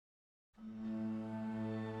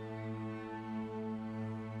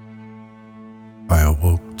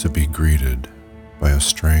to be greeted by a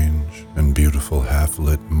strange and beautiful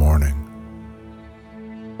half-lit morning,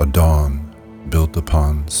 a dawn built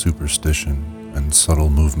upon superstition and subtle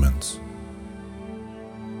movements,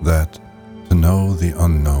 that to know the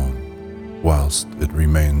unknown whilst it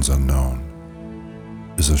remains unknown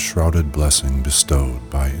is a shrouded blessing bestowed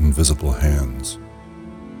by invisible hands,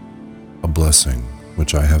 a blessing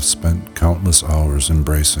which I have spent countless hours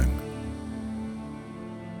embracing.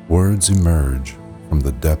 Words emerge from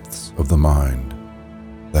the depths of the mind,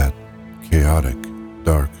 that chaotic,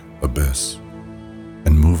 dark abyss,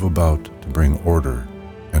 and move about to bring order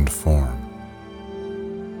and form.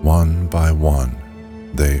 One by one,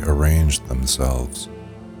 they arrange themselves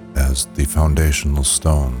as the foundational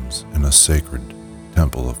stones in a sacred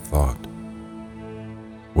temple of thought.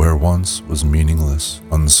 Where once was meaningless,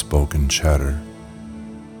 unspoken chatter,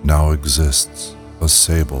 now exists a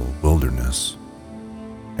sable wilderness,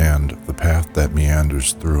 and the path that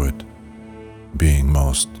meanders through it, being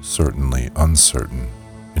most certainly uncertain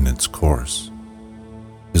in its course,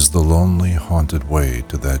 is the lonely, haunted way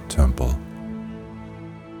to that temple.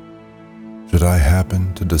 Should I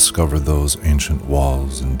happen to discover those ancient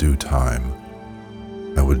walls in due time,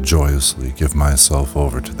 I would joyously give myself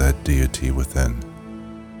over to that deity within.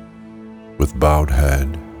 With bowed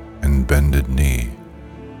head and bended knee,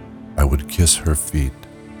 I would kiss her feet,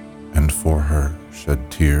 and for her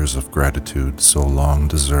shed tears of gratitude so long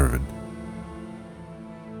deserved.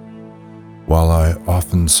 While I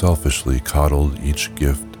often selfishly coddled each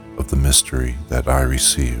gift of the mystery that I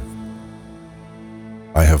receive,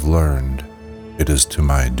 I have learned it is to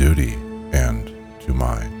my duty and to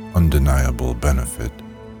my undeniable benefit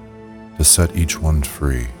to set each one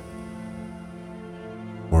free,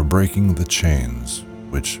 for breaking the chains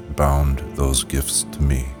which bound those gifts to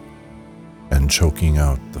me and choking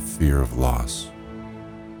out the fear of loss.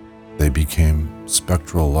 They became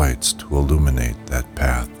spectral lights to illuminate that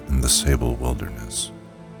path in the sable wilderness,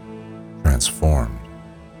 transformed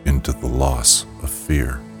into the loss of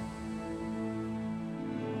fear.